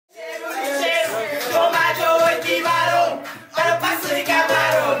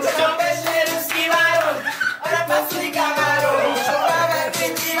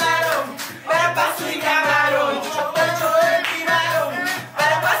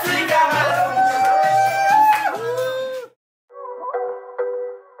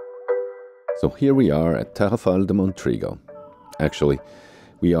So here we are at Tarrafal de Montrigo. Actually,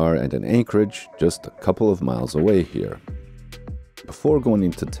 we are at an anchorage just a couple of miles away here. Before going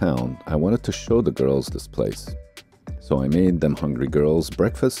into town, I wanted to show the girls this place. So I made them hungry girls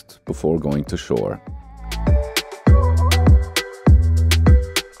breakfast before going to shore.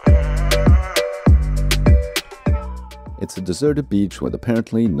 It's a deserted beach with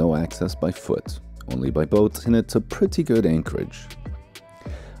apparently no access by foot, only by boat, and it's a pretty good anchorage.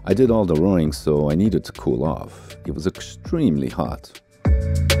 I did all the rowing, so I needed to cool off. It was extremely hot.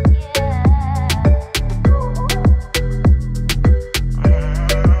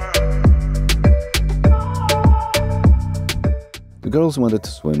 The girls wanted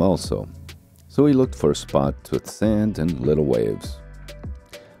to swim also, so we looked for a spot with sand and little waves.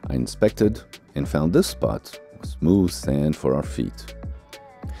 I inspected and found this spot with smooth sand for our feet.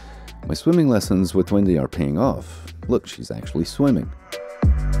 My swimming lessons with Wendy are paying off. Look, she's actually swimming.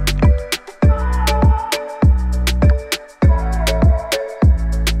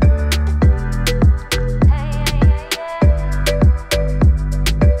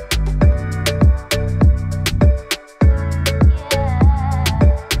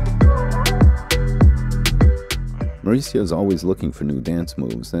 Mauricia is always looking for new dance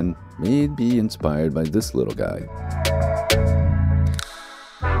moves and may be inspired by this little guy.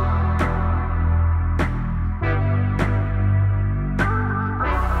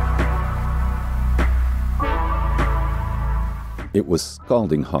 It was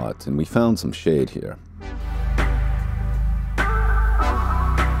scalding hot and we found some shade here.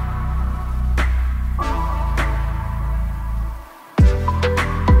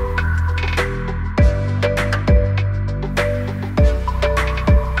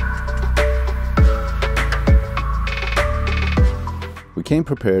 We came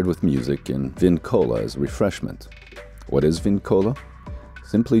prepared with music and vin cola as a refreshment. What is vin cola?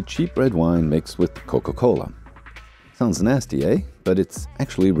 Simply cheap red wine mixed with Coca-Cola. Sounds nasty, eh? But it's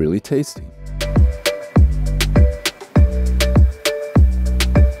actually really tasty.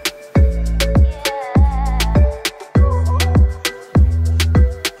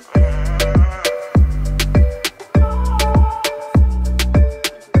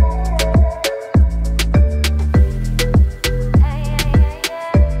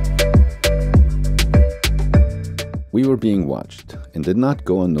 We were being watched and did not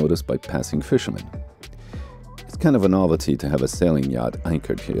go unnoticed by passing fishermen. It's kind of a novelty to have a sailing yacht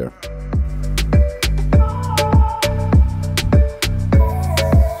anchored here.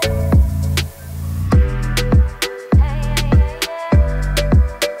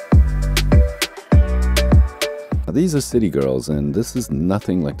 Now, these are city girls, and this is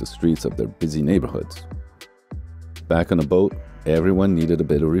nothing like the streets of their busy neighborhoods. Back on a boat, everyone needed a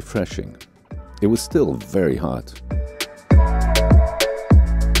bit of refreshing. It was still very hot.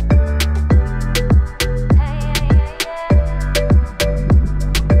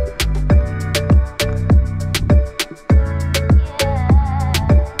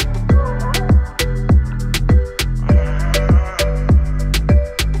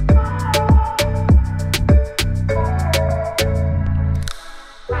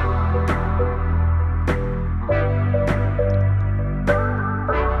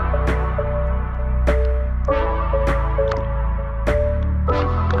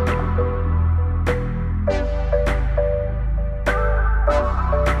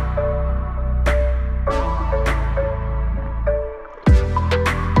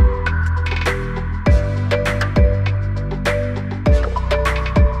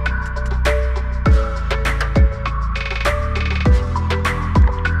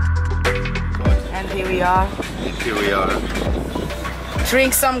 Here we are.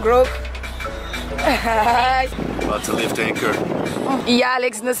 Drink some grog. About to lift anchor. E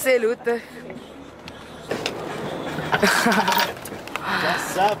Alex na celuta. Já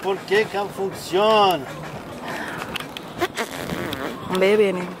sabe por que funciona.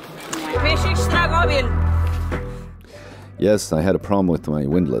 Bebe, né? Yes, I had a problem with my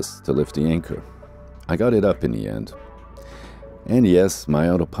windlass to lift the anchor. I got it up in the end. And yes, my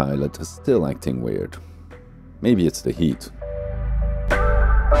autopilot is still acting weird. Maybe it's the heat.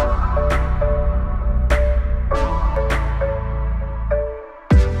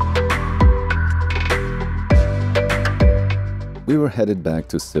 We were headed back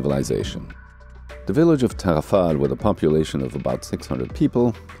to civilization. The village of Tarrafal, with a population of about 600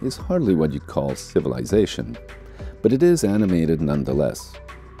 people, is hardly what you'd call civilization, but it is animated nonetheless.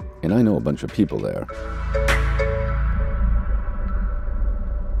 And I know a bunch of people there.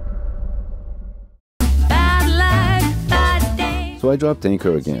 So I dropped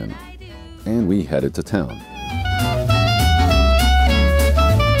anchor again, and we headed to town.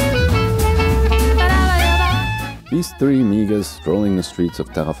 These three migas strolling the streets of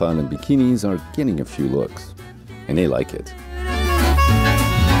Tarrafal in bikinis are getting a few looks, and they like it.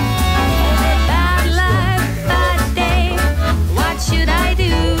 Bad life, bad day, what should I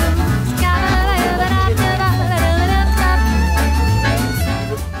do?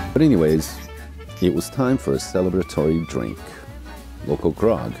 But anyways, it was time for a celebratory drink. Local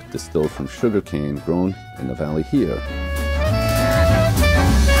grog, distilled from sugarcane grown in the valley here.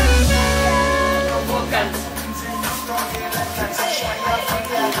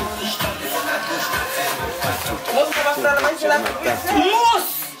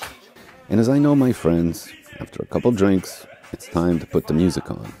 And as I know my friends, after a couple drinks, it's time to put the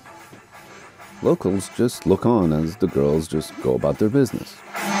music on. Locals just look on as the girls just go about their business.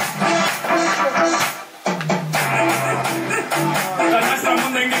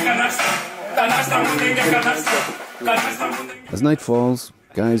 As night falls,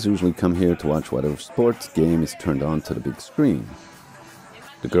 guys usually come here to watch whatever sports game is turned on to the big screen.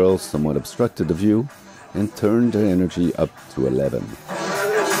 The girls somewhat obstructed the view and turned their energy up to 11.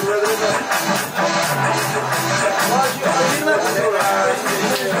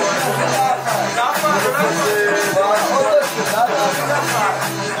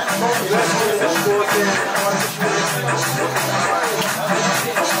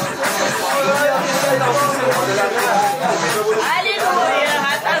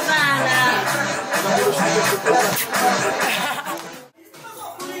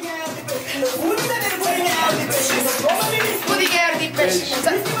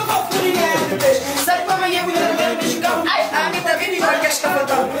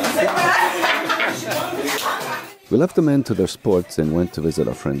 We left the men to their sports and went to visit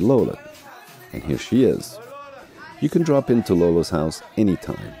our friend Lola. And here she is. You can drop into Lola's house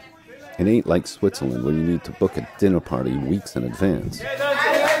anytime. It ain't like Switzerland where you need to book a dinner party weeks in advance.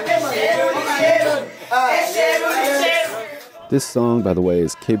 This song, by the way,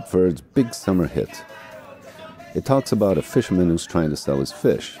 is Cape Verde's big summer hit. It talks about a fisherman who's trying to sell his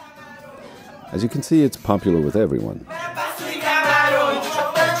fish. As you can see, it's popular with everyone.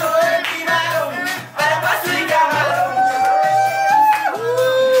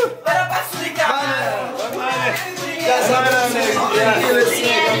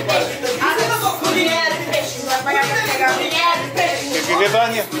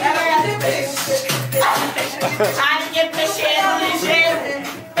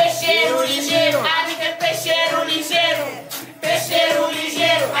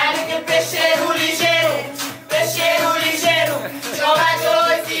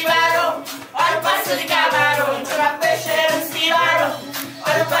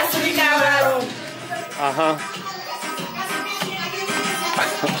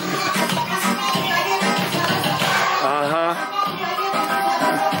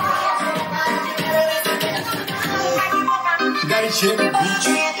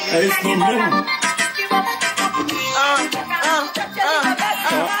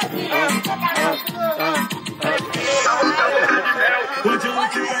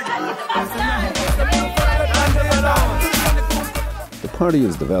 The party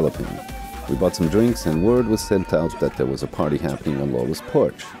is developing. We bought some drinks and word was sent out that there was a party happening on Lola's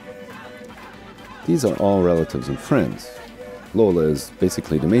porch. These are all relatives and friends. Lola is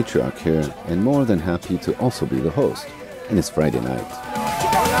basically the matriarch here and more than happy to also be the host. And it's Friday night.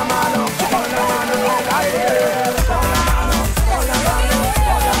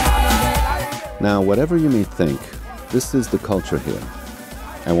 Now, whatever you may think, this is the culture here.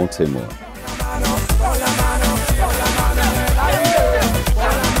 I won't say more.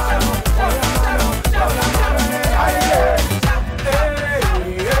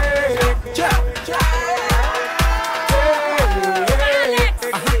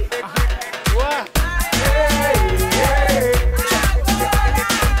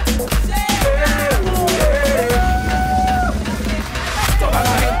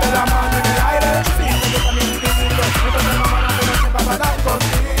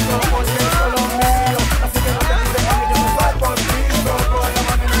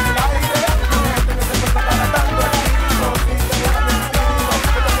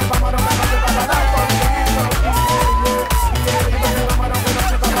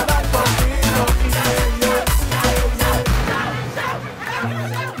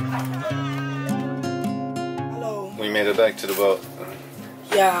 Back to the boat.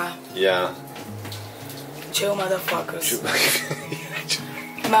 Yeah. Yeah. Chill, motherfuckers.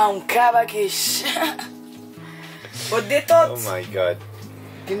 Mancava kish. What they thought? Oh my god.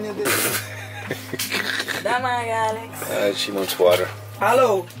 Alex. She wants water.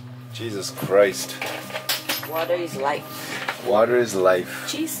 Hello. Jesus Christ. Water is life. Water is life.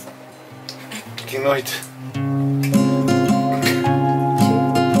 Cheese. Que noite.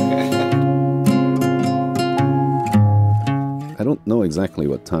 exactly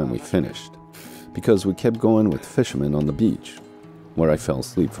what time we finished, because we kept going with fishermen on the beach, where I fell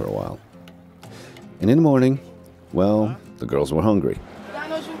asleep for a while. And in the morning, well, the girls were hungry.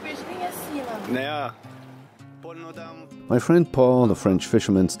 My friend Paul, the French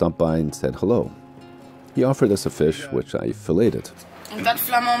fisherman, stopped by and said hello. He offered us a fish, which I filleted. Dat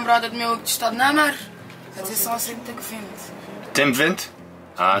Flamand bradet mij ook de stad naar maar. Het is zoals ik te vind. Tim vindt?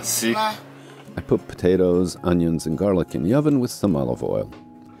 Ah, zie. I put potatoes, onions, and garlic in the oven with some olive oil.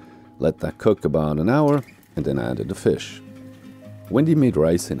 Let that cook about an hour, and then added the fish. Wendy made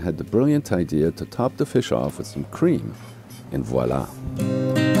rice and had the brilliant idea to top the fish off with some cream. And voila.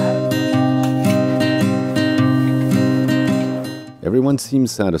 Everyone seemed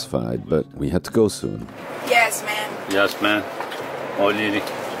satisfied, but we had to go soon. Yes, man. Yes, man. Oh, lady.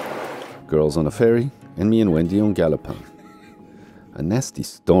 Girls on a ferry, and me and Wendy on Galopin. A nasty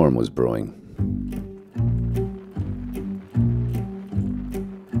storm was brewing.